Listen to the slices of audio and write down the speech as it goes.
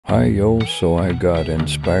So I got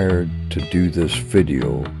inspired to do this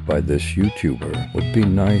video by this YouTuber. Would be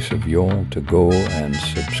nice of y'all to go and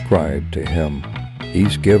subscribe to him.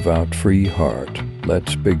 He's give out free heart.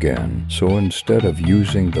 Let's begin. So instead of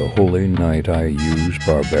using the Holy Knight, I use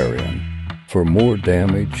Barbarian for more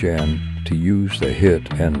damage and to use the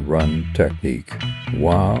hit and run technique.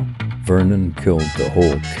 Wow, Vez'nan killed the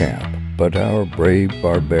whole camp, but our brave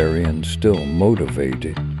Barbarian still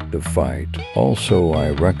motivated to fight. Also, I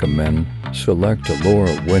recommend select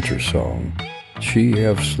Laura Wintersong. She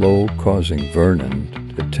have slow causing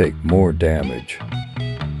Vez'nan to take more damage.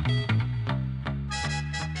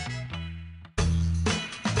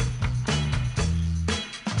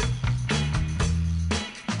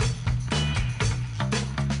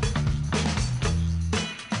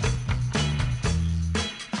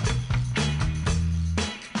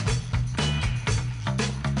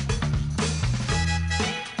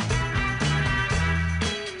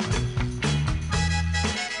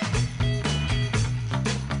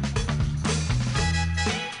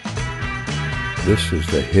 This is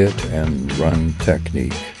the hit and run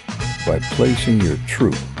technique. By placing your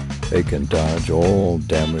troop, they can dodge all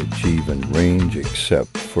damage, even range,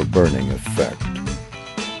 except for burning effect.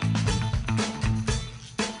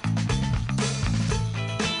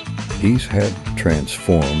 He's had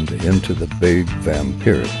transformed into the big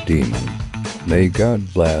vampiric demon. May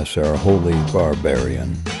God bless our holy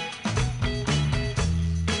Barbarian.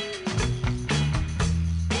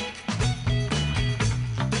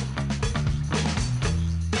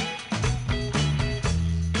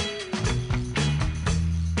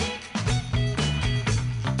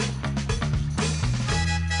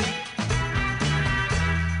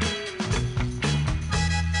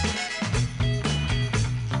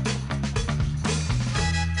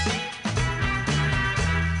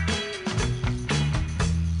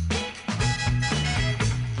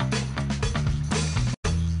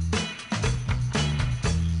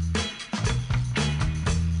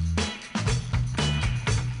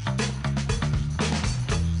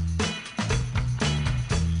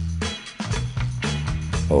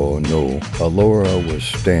 Oh no, Alora was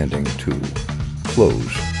standing too close.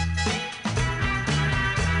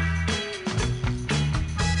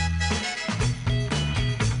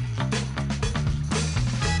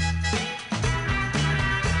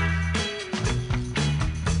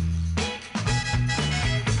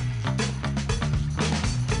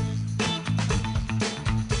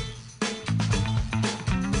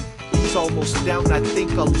 He's almost down. I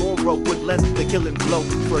think Alora would let the killing blow,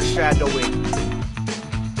 foreshadowing.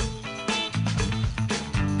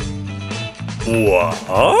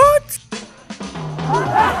 What?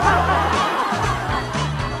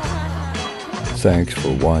 Thanks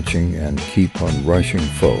for watching and keep on rushing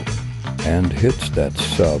folk. And hits that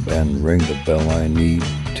sub and ring the bell I need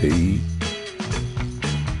to eat.